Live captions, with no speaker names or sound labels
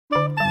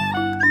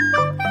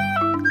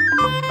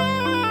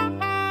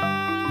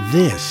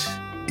This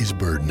is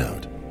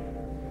BirdNote.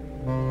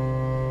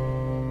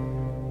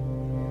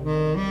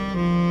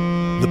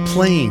 The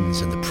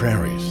plains and the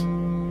prairies,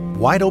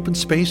 wide open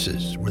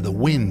spaces where the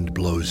wind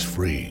blows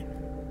free,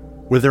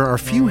 where there are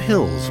few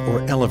hills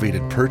or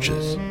elevated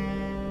perches,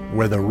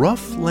 where the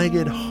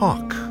rough-legged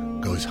hawk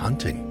goes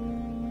hunting.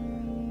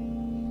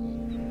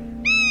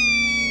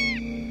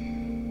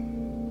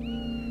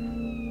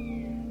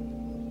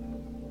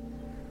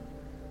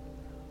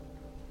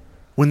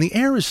 When the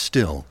air is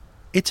still,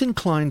 it's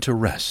inclined to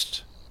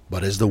rest,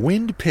 but as the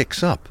wind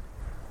picks up,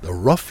 the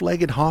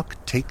rough-legged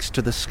hawk takes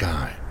to the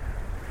sky.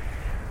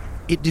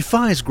 It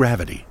defies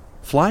gravity,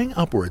 flying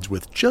upwards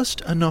with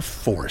just enough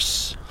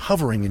force,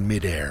 hovering in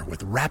midair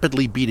with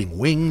rapidly beating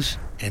wings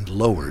and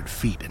lowered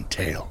feet and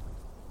tail,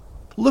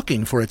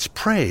 looking for its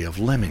prey of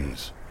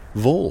lemmings,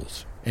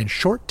 voles, and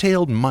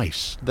short-tailed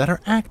mice that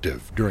are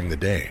active during the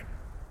day.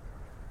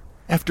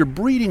 After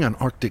breeding on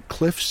Arctic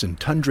cliffs and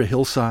tundra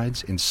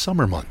hillsides in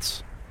summer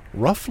months,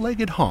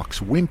 rough-legged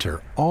hawks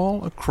winter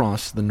all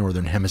across the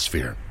northern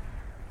hemisphere.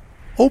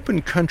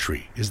 Open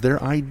country is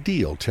their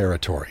ideal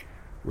territory,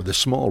 where the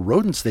small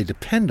rodents they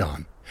depend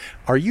on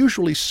are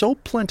usually so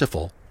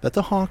plentiful that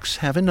the hawks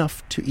have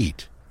enough to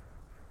eat.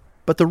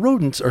 But the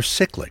rodents are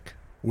cyclic,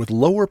 with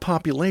lower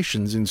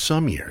populations in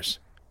some years,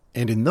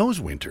 and in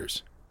those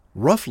winters,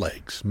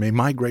 roughlegs may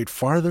migrate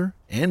farther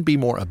and be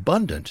more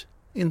abundant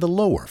in the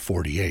lower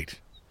 48.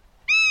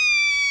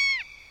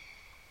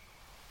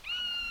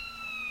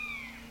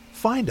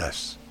 Find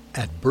us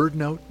at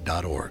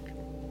birdnote.org.